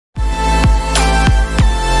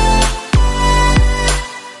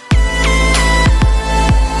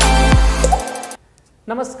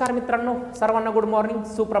नमस्कार मित्रांनो, सर्वांना गुड मॉर्निंग,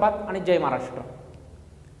 सुप्रभात आणि जय महाराष्ट्र।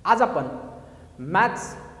 आज आपण मॅथ्स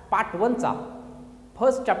पार्ट 1 चा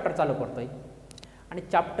फर्स्ट चॅप्टर चालू करतोय आणि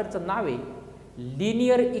चॅप्टरचं नाव आहे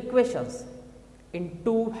linear equations in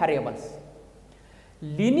two variables.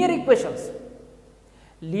 Linear equations,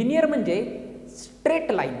 linear म्हणजे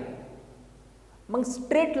स्ट्रेट लाईन। मग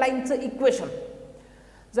स्ट्रेट लाईनचं इक्वेशन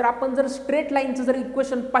जर आपण स्ट्रेट लाईनचं जर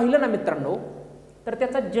इक्वेशन पाहिलं ना मित्रांनो, तर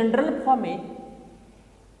त्याचा जनरल फॉर्म आहे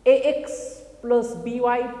ax plus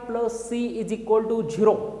by plus c is equal to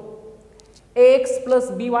 0, ax plus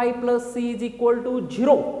by plus c is equal to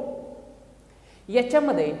 0।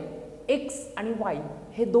 याच्यामध्ये x आणि y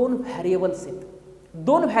हे दोन व्हेरिएबल्स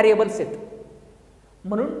आहेत,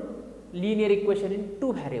 म्हणून linear equation in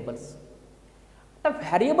two variables. आता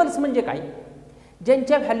व्हेरिएबल्स म्हणजे काय?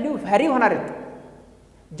 ज्यांच्या व्हॅल्यू व्हॅरी होणार आहेत,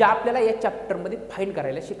 ज्या आपल्याला या चॅप्टरमध्ये फाइंड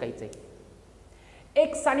करायला शिकायचं आहे।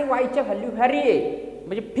 एक्स आणि वायच्या व्हॅल्यू व्हॅरी आहे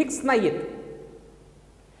म्हणजे फिक्स नाही आहेत,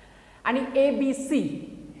 आणि ए बी सी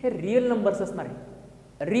हे रिअल नंबर्स असणार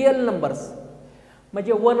आहे। रिअल नंबर्स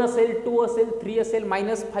म्हणजे 1 असेल, 2 असेल, 3 असेल,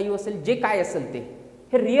 -5 असेल, जे काय असेल ते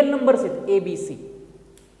हे रिअल नंबर्स आहेत ए बी सी।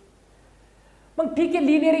 मग ठीक आहे,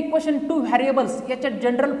 लिनियर इक्वेशन टू व्हेरिएबल्स याच्या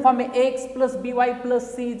जनरल फॉर्म आहे x plus B Y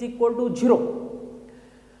plus C is equal to 0।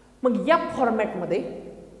 मग या फॉर्मॅटमध्ये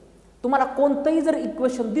तुम्हाला कोणतंही जर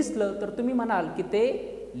इक्वेशन दिसलं तर तुम्ही म्हणाल की ते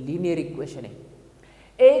लिनियर इक्वेशन आहे।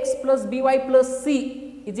 X plus B Y plus C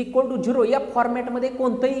is equal to 0 या फॉर्मॅटमध्ये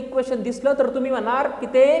कोणतंही इक्वेशन दिसलं तर तुम्ही म्हणाल की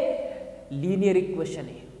ते लिनियर इक्वेशन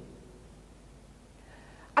आहे।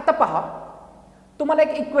 आता पहा, तुम्हाला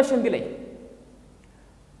एक इक्वेशन दिलंय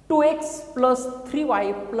 2x plus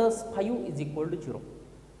 3y plus 5 is equal to 0।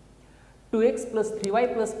 2x plus 3y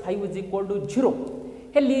plus 5 is equal to 0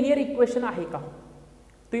 हे लिनियर इक्वेशन आहे का?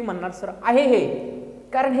 तुम्ही म्हणणार सर आहे हे,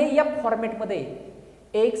 कारण हे या फॉर्मॅटमध्ये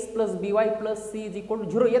x plus B Y plus C is equal to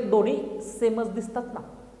 0 या दोन्ही सेमच दिसतात ना।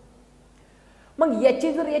 मग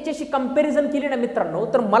याची जर याच्याशी कंपॅरिझन केली ना मित्रांनो,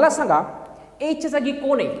 तर मला सांगा ए च्या जागी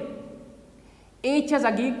कोण आहे? ए च्या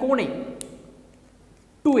जागी कोण आहे?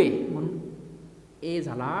 2a, म्हणून ए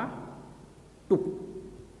झाला 2।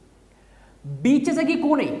 बी च्या जागी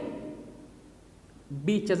कोण आहे?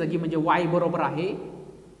 बी च्या जागी म्हणजे y बरोबर आहे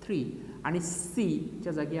 3 आणि सी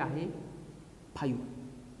च्या जागी आहे 5।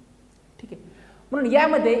 ठीक आहे, म्हणून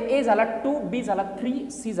यामध्ये ए झाला 2, बी झाला 3,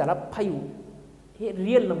 सी झाला 5 हे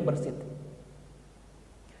रिअल नंबर्स आहेत।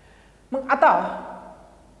 मग आता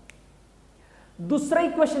दुसरं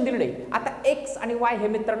इक्वेशन दिलेलं आहे। आता एक्स आणि वाय हे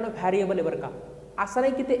मित्रांनो व्हेरिएबल आहे बरं का, असं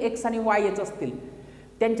नाही की ते एक्स आणि वाय येच असतील,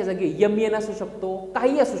 त्यांच्या जागी mn असू शकतो,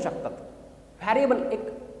 काही असू शकतात। व्हेरिएबल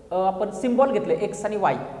एक आपण सिम्बॉल घेतले एक्स आणि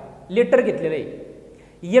वाय, लेटर घेतलेलं आहे,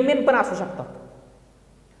 mn पण असू शकतात।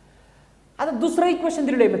 आता दुसरं इक्वेशन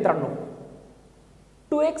दिलेलं आहे मित्रांनो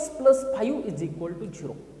 2x plus 5 is equal to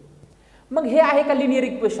 0। मग हे आहे का लिनियर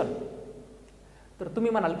इक्वेशन? तर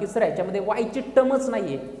तुम्ही म्हणाल की सर ह्याच्यामध्ये y ची टर्मच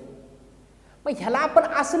नाहीये, मग ह्याला आपण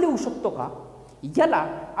असं लिहू शकतो का? ह्याला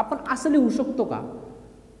आपण असं लिहू शकतो का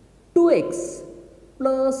 2x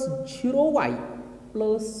plus 0y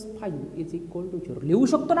plus 5 is equal to 0 लिहू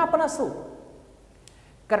शकतो ना आपण असं,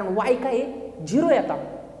 कारण y काय आहे 0 आहे। आता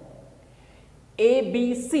ए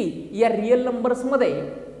बी सी या रिअल नंबर्स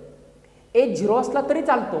मध्ये ए 0 असला तरी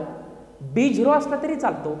चालतो, बी 0 असला तरी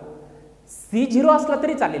चालतो, सी 0 असला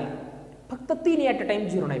तरी चालेल, फक्त 3 ॲट अ टाइम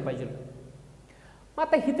 0 नाही पाहिजे। मग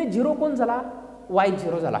आता इथे 0 कोण झाला? y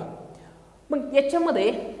 0 झाला। मग याच्यामध्ये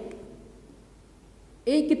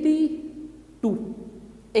ए किती? 2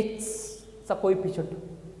 x चा कोएफिशियंट,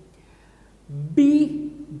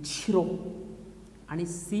 बी 0 आणि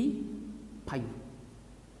सी 5।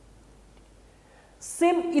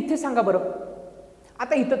 सेम इथे सांगा बरं।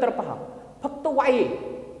 आता इथं तर पहा फक्त y आहे,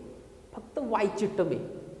 फक्त y ची टर्म आहे।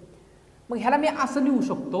 मग ह्याला मी असं लिहू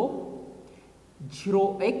शकतो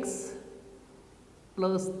 0x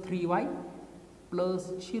plus 3y plus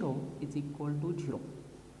 0 is equal to 0।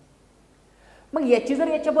 मग याची जर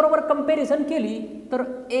याच्या बरोबर कंपॅरिझन केली तर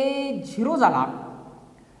a 0 झाला,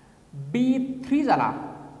 b 3 झाला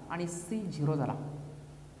आणि c 0 झाला।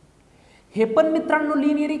 हे पण मित्रांनो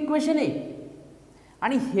लिनियर इक्वेशन आहे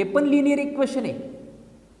आणि हे पण लिनियर इक्वेशन आहे,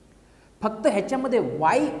 फक्त ह्याच्यामध्ये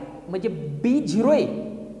y म्हणजे b 0 आहे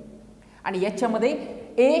आणि याच्यामध्ये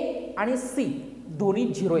a आणि c दोन्ही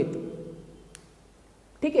 0 आहेत।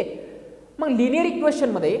 ठीक आहे, मग लिनियर इक्वेशन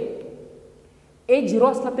मध्ये a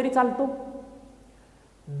 0 असला तरी चालतो,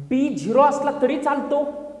 b 0 असला तरी चालतो,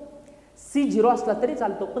 c 0 असला तरी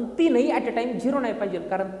चालतो, पण तीनही ॲट अ टाइम 0 नाही पाहिजे,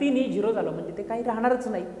 कारण तीनही 0 झालं म्हणजे ते काही राहणारच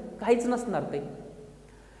नाही, काहीच नसणार ते।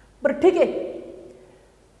 बरं ठीक आहे,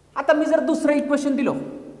 आता मी जर दुसरं इक्वेशन दिलं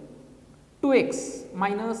 2x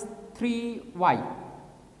minus 3y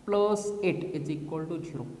plus 8 is equal to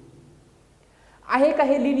 0. आहे का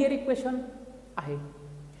हे लिनियर इक्वेशन? आहे.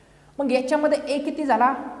 मग याच्यामध्ये ए किती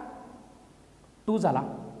झाला? 2 झाला.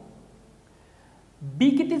 बी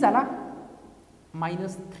किती झाला?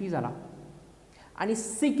 -3 झाला. आणि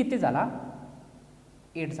सी किती झाला?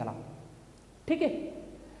 8 झाला. ठीक आहे.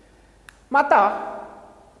 मग आता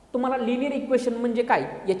तुम्हाला लिनियर इक्वेशन म्हणजे काय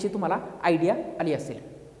याची तुम्हाला आयडिया आली असेल.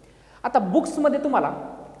 आता बुक्समध्ये तुम्हाला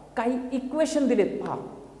काही इक्वेशन दिलेत पहा,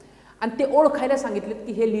 आणि ते ओळखायला सांगितलेत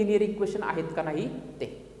की हे लिनियर इक्वेशन आहेत का नाही ते.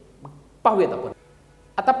 पाहूयात आपण.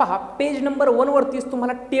 आता पहा, पेज नंबर 1 वरतीच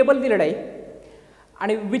तुम्हाला टेबल दिलेलं आहे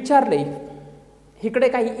आणि विचारलंय, इकडे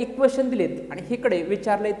काही इक्वेशन दिलेत आणि इकडे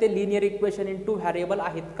विचारलंय ते लिनियर इक्वेशन इन 2 व्हेरिएबल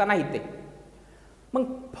आहेत का नाही ते. मग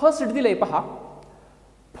फर्स्ट दिलंय पहा,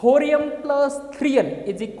 4m plus 3n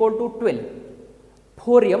is equal to 12.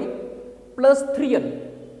 4m plus 3n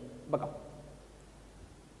बघा,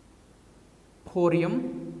 4m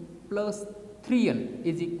plus 3n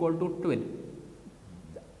is equal to 12.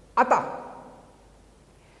 आता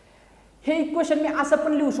हे इक्वेशन मी असं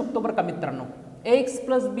पण लिहू शकतो बरं का मित्रांनो, x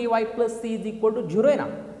plus B Y plus C is equal to 0 आहे ना,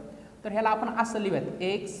 तर ह्याला आपण असं लिहूयात,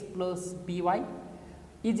 x plus B Y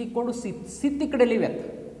is equal to C. C तिकडे लिहूयात,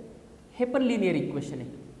 हे पण लिनियर इक्वेशन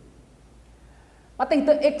आहे. आता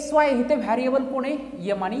इथं एक्स वाय इथे व्हॅरिएबल कोण आहे?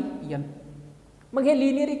 यम आणि एन. मग हे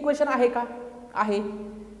लिनियर इक्वेशन आहे का? आहे,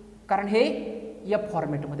 कारण हे या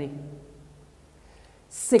फॉर्मॅटमध्ये.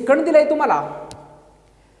 सेकंड दिलंय तुम्हाला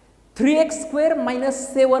 3x² minus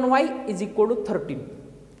 7y is equal to 13.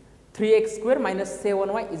 3x² minus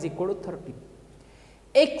 7y is equal to 13.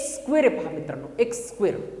 x² आहे पहा मित्रांनो,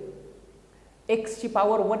 x². x ची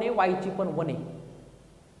पॉवर 1 आहे, y ची पण 1 आहे.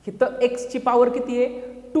 इथं x ची पॉवर किती आहे?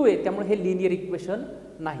 2 आहे, त्यामुळे हे लिनियर इक्वेशन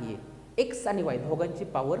नाहीये. x आणि y दोघांची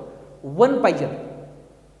पॉवर 1 पाहिजे.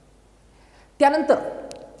 त्यानंतर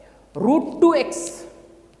 √2x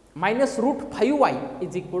minus √5y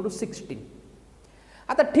is equal to 16.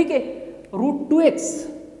 आता ठीक आहे, √2x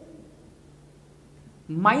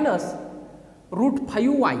minus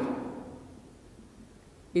 √5y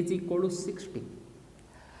is equal to 16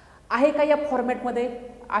 आहे का या फॉर्मॅटमध्ये?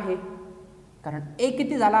 आहे, कारण a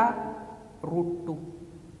किती झाला? √2.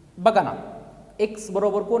 बघा ना, x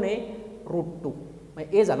बरोबर कोण आहे? √2.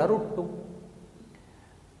 म्हणजे a झाला √2,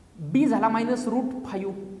 b झाला मायनस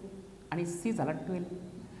 √5 आणि c झाला 12.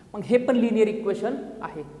 मग हे पण लिनियर इक्वेशन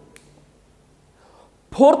आहे.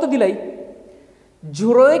 फोर्थ दिलंय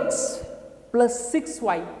 0x plus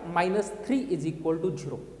 6y minus 3 is equal to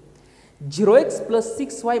 0. 0x plus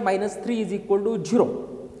 6y minus 3 is equal to 0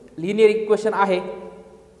 linear equation आहे.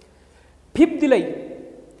 फिफ्थ दिलंय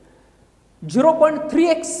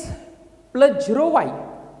 0.3x plus 0y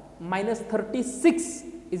minus 36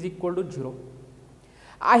 is equal to 0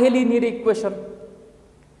 आहे लिनियर इक्वेशन.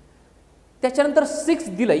 त्याच्यानंतर 6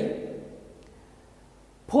 दिलंय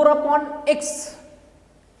 4/x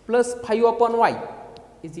plus 5/y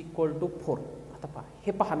is equal to 4. आता पहा,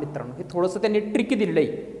 हे पहा मित्रांनो, हे थोडंसं त्यांनी ट्रिकी दिलेलं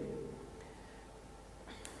आहे.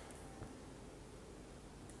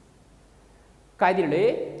 काय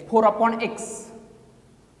दिलेलं? 4/x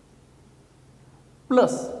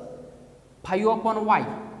plus 5/y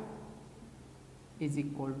is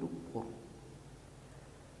equal to 4.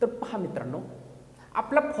 तर पहा मित्रांनो,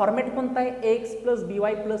 आपला फॉर्मॅट कोणता आहे? ax plus B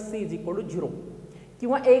Y plus C is equal to 0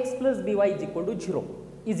 किंवा ax plus B Y is equal to 0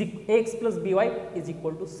 ax plus B Y is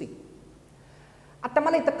equal to C. आता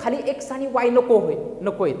मला इथं खाली x आणि y नको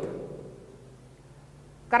आहेत,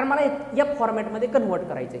 कारण मला या फॉर्मॅटमध्ये कन्वर्ट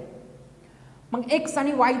करायचं आहे. मग x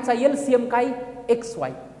आणि y चा एलसीएम काय?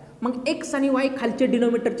 xy. मग x आणि y खालचे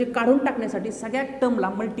डिनोमिनेटरचे काढून टाकण्यासाठी सगळ्या टर्मला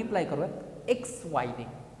मल्टिप्लाय करूयात xy ने.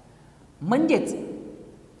 म्हणजेच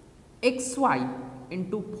xy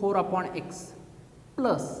into 4/x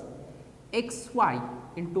plus xy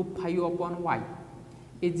into 5/y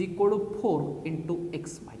is equal to 4 into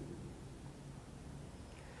xy.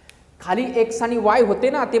 खाली x आणि y होते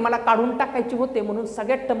ना, ते मला काढून टाकायचे होते, म्हणून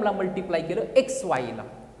सगळ्या टर्मला मल्टिप्लाय केलं xy ला.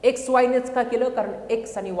 xy नेच का केलं? कारण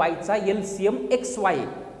x आणि y चा एलसीएम xy आहे.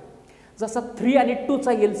 जसं 3 आणि 2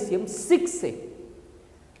 चा एलसीएम 6 आहे.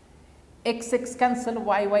 x कॅन्सल,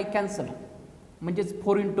 y कॅन्सल, म्हणजेच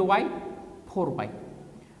 4 into y 4y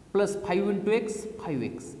plus 5 into x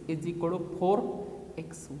 5x is equal to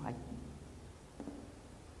 4xy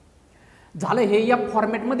झालं. हे या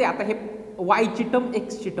फॉर्मॅटमध्ये. आता हे y ची टर्म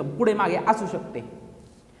x ची टर्म पुढे मागे असू शकते,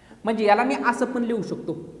 म्हणजे याला मी असं पण लिहू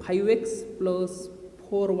शकतो 5x plus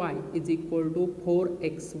 4y is equal to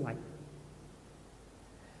 4xy.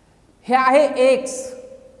 हे आहे x,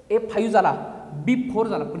 a 5 झाला, b 4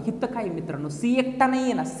 झाला, पण इथं काय मित्रांनो? c एकटा नाही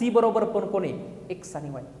आहे ना, c बरोबर पण कोण आहे? x आणि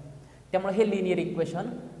y, त्यामुळे हे लिनियर इक्वेशन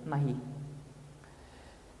नाही.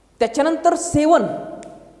 त्याच्यानंतर 7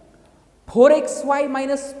 4xy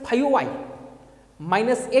minus 5y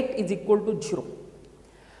minus 8 is equal to 0.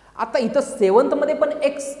 आता इथं 7th मध्ये पण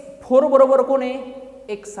x 4 बरोबर कोण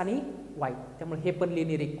आहे x आणि y, त्यामुळे हे पण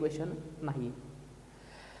लिनियर इक्वेशन नाही.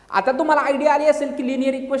 आता तुम्हाला आयडिया आली असेल की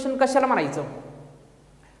लिनियर इक्वेशन कशाला म्हणायचं.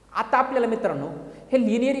 आता आपल्याला मित्रांनो हे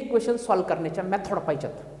लिनियर इक्वेशन सॉल्व्ह करण्याच्या मेथड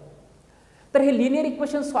पाहिजेत. तर हे लिनियर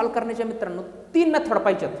इक्वेशन सॉल्व्ह करण्याच्या मित्रांनो 3 मेथड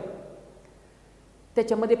पाहिजेत.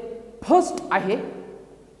 त्याच्यामध्ये फर्स्ट आहे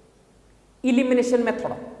इलिमिनेशन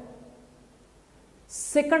मेथड,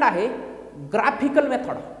 सेकंड आहे ग्राफिकल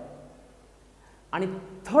मेथड आणि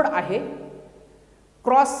थर्ड आहे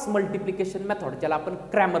क्रॉस मल्टिप्लिकेशन मेथड, ज्याला आपण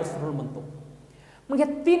क्रॅमर्स रूल म्हणतो. मग या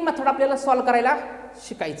 3 मेथड आपल्याला सॉल्व्ह करायला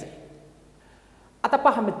शिकायचे. आता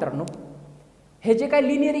पहा मित्रांनो, हे जे काही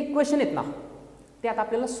लिनियर इक्वेशन आहेत ना ते आता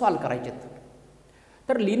आपल्याला सॉल्व्ह करायचे आहेत.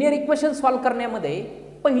 तर लिनियर इक्वेशन सॉल्व्ह करण्यामध्ये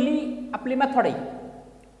पहिली आपली मेथड आहे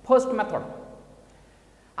फर्स्ट मेथड.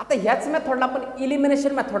 आता ह्याच मेथडला आपण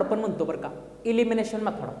इलिमिनेशन मेथड पण म्हणतो बरं का, इलिमिनेशन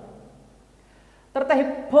मेथड. तर आता हे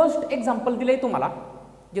फर्स्ट एक्झाम्पल दिलंय तुम्हाला,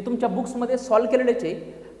 जे तुमच्या बुक्समध्ये सॉल्व्ह केलेलेच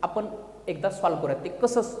आहे. आपण एकदा सॉल्व्ह करूयात ते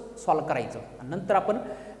कसं सॉल्व्ह करायचं, नंतर आपण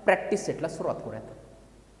प्रॅक्टिस सेटला सुरुवात करूयात.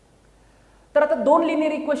 तर आता 2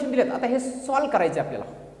 लिनियर इक्वेशन दिलेत. आता हे सॉल्व्ह करायचं आहे आपल्याला.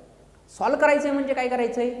 सॉल्व्ह करायचं आहे म्हणजे काय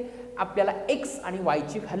करायचं आहे, आपल्याला x आणि y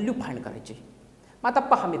ची व्हॅल्यू फाइंड करायची. मग आता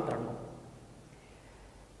पहा मित्रांनो,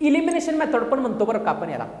 इलिमिनेशन मेथड पण म्हणतो बरं का आपण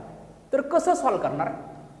याला. तर कसं सॉल्व्ह करणार,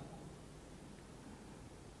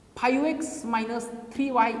 5x minus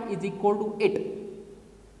 3y is equal to 8,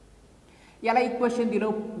 याला इक्वेशन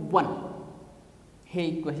दिलं 1, हे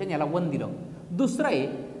इक्वेशन याला 1 दिलं. दुसरं आहे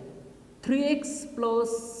 3x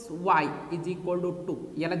plus y is equal to 2,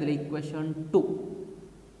 याला दिलं इक्वेशन 2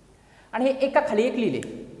 आणि हे एका खाली एक लिहिले.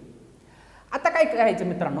 आता काय करायचं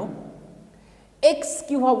मित्रांनो, x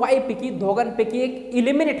किंवा y पैकी दोघांपैकी एक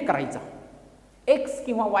इलिमिनेट करायचा, x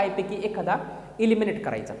किंवा y पैकी एखादा इलिमिनेट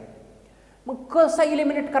करायचा. मग कसा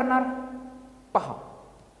इलिमिनेट करणार पहा.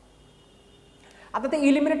 आता ते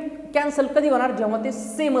इलिमिनेट कॅन्सल कधी होणार, जेव्हा ते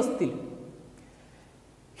सेम असतील.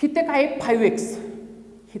 इथे काय आहे 5x,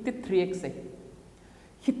 इथे 3x आहे,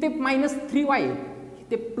 इथे मायनस 3y आहे,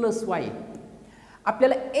 इथे प्लस y आहे.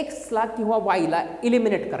 आपल्याला x ला किंवा y ला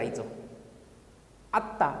इलिमिनेट करायचं.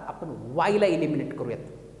 आत्ता आपण y ला इलिमिनेट करूयात.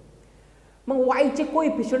 मग y चे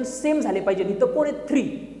कोएफिशियंट सेम झाले पाहिजे. इथं कोण आहे 3,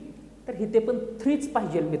 तर इथे पण 3च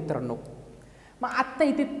पाहिजे मित्रांनो. मग आत्ता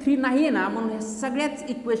इथे 3 नाही आहे ना, म्हणून ह्या सगळ्याच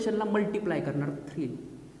इक्वेशनला मल्टिप्लाय करणार 3,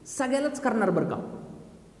 सगळ्यालाच करणार बरं का.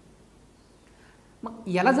 मग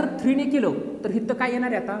याला जर 3 ने केलं तर इथं काय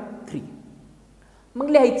येणार आहे आता 3. मग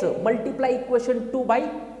लिहायचं मल्टिप्लाय इक्वेशन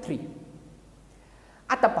 2/3.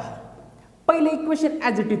 आता पहा, पहिलं equation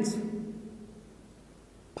as it is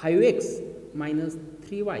 5x minus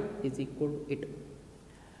 3y is equal to 8.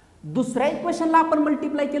 दुसऱ्या इक्वेशनला आपण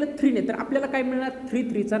मल्टिप्लाय केलं 3 ने, तर आपल्याला काय मिळणार, 3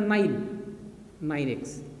 3 9,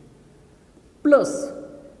 9x plus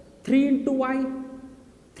 3 into y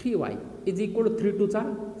 3y is equal to 3 2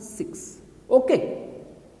 6. Okay.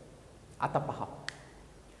 आता पहा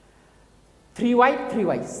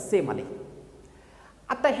 3y सेम आले.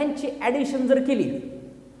 आता ह्यांची ॲडिशन जर केली,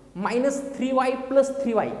 minus 3y plus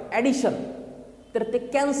 3y addition, तर ते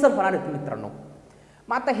कॅन्सल होणार आहेत मित्रांनो.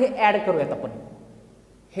 मग आता हे ॲड करूयात आपण,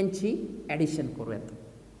 ह्यांची ॲडिशन करूयात.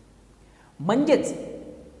 म्हणजेच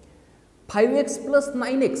 5x plus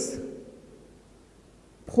 9x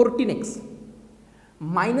 14x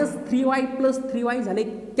minus 3y plus 3y झाले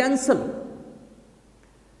cancel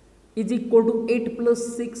is equal to 8 plus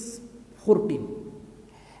 6 14.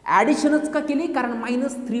 ॲडिशनच का केली, कारण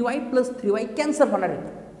minus 3y plus 3y cancel होणार आहेत.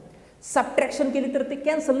 सबट्रॅक्शन केली तर ते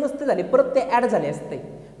कॅन्सल नसते झाले, परत ते ॲड झाले असते.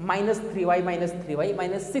 Minus 3y minus 3y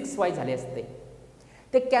minus 6y झाले असते.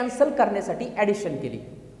 ते कॅन्सल करण्यासाठी ॲडिशन केली.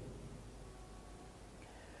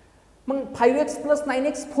 मग 5x प्लस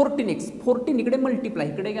 9x 14x, 14 इकडे मल्टिप्लाय,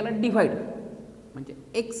 इकडे गेला डिव्हाइड, म्हणजे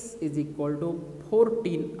x is equal to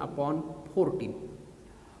 14/14.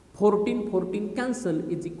 14 cancel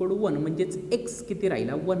is equal to 1, म्हणजेच x किती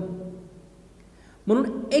राहिला 1, म्हणून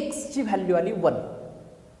x ची व्हॅल्यू आली 1.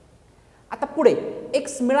 आता पुढे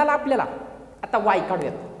x मिळाला आपल्याला, आता y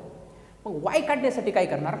काढूयात. मग y काढण्यासाठी काय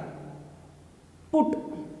करणार, put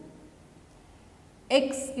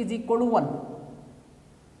x is equal to 1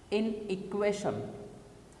 in equation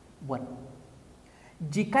 1.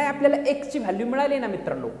 जी काय आपल्याला x ची व्हॅल्यू मिळाली ना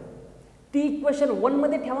मित्रांनो, ती इक्वेशन 1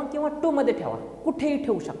 मध्ये ठेवा किंवा 2 मध्ये ठेवा, कुठेही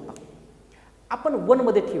ठेवू शकता. आपण 1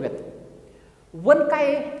 मध्ये ठेवूयात. 1 काय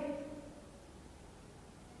आहे,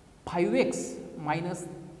 5x minus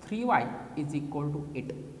 3y is equal to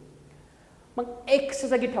 8. मग x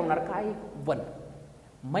जागी ठेवणार काय 1,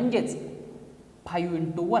 म्हणजेच 5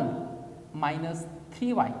 into 1 minus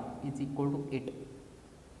 3y is equal to 8.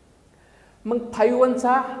 मग 5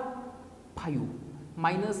 1चा 5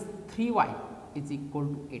 minus 3y is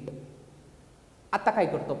equal to 8. आता काय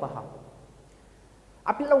करतो पहा,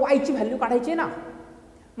 आपल्याला वायची व्हॅल्यू काढायची आहे ना.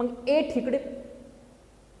 मग 8 इकडे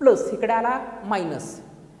प्लस इकडे आला मायनस,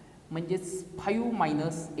 म्हणजेच 5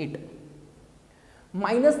 मायनस 8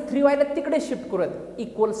 मायनस 3yला तिकडे शिफ्ट करूयात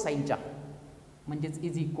इक्वल साईनच्या, म्हणजेच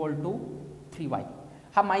इज इक्वल टू 3y.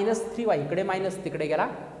 हा मायनस 3y इकडे मायनस तिकडे गेला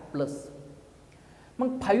प्लस.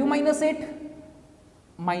 मग 5 मायनस 8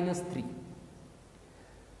 मायनस 3,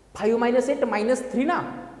 5 मायनस 8 मायनस 3 ना,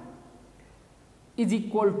 इज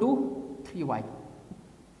इक्वल टू 3y.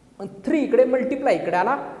 मग 3 इकडे मल्टिप्लाय इकडे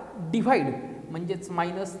आला डिव्हाइड, म्हणजेच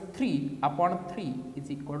minus 3 upon 3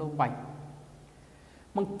 is equal to y.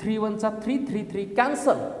 मग 3 1चा 3 3 3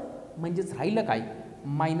 कॅन्सल, म्हणजेच राहिलं काय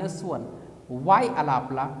मायनस 1. y आला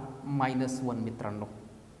आपला मायनस 1 मित्रांनो.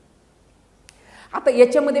 आता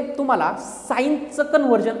याच्यामध्ये तुम्हाला साईनचं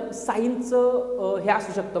कन्व्हर्जन, साईनचं हे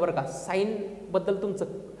असू शकतं बरं का, साईनबद्दल तुमचं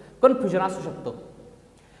कन्फ्युजन असू शकतं,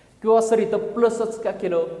 किंवा सर इथं प्लसच का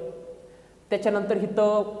केलं, त्याच्यानंतर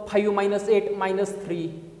इथं 5 मायनस 8 मायनस 3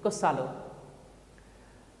 कसं आलं.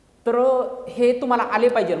 तर हे तुम्हाला आले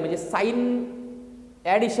पाहिजे, म्हणजे साईन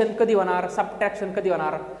ॲडिशन कधी होणार, सबट्रॅक्शन कधी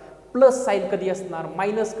होणार, प्लस साईन कधी असणार,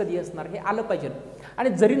 मायनस कधी असणार, हे आलं पाहिजे. आणि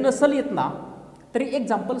जरी नसल येत ना तरी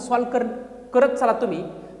एक्झाम्पल सॉल्व करत चला तुम्ही,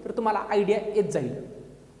 तर तुम्हाला आयडिया येत जाईल.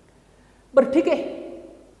 बरं ठीक आहे,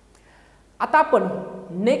 आता आपण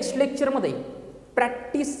नेक्स्ट लेक्चरमध्ये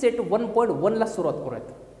प्रॅक्टिस सेट 1.1ला सुरुवात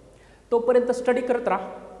करूयात. तोपर्यंत स्टडी करत राहा,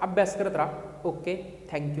 अभ्यास करत राहा. ओके,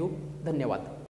 थँक्यू, धन्यवाद.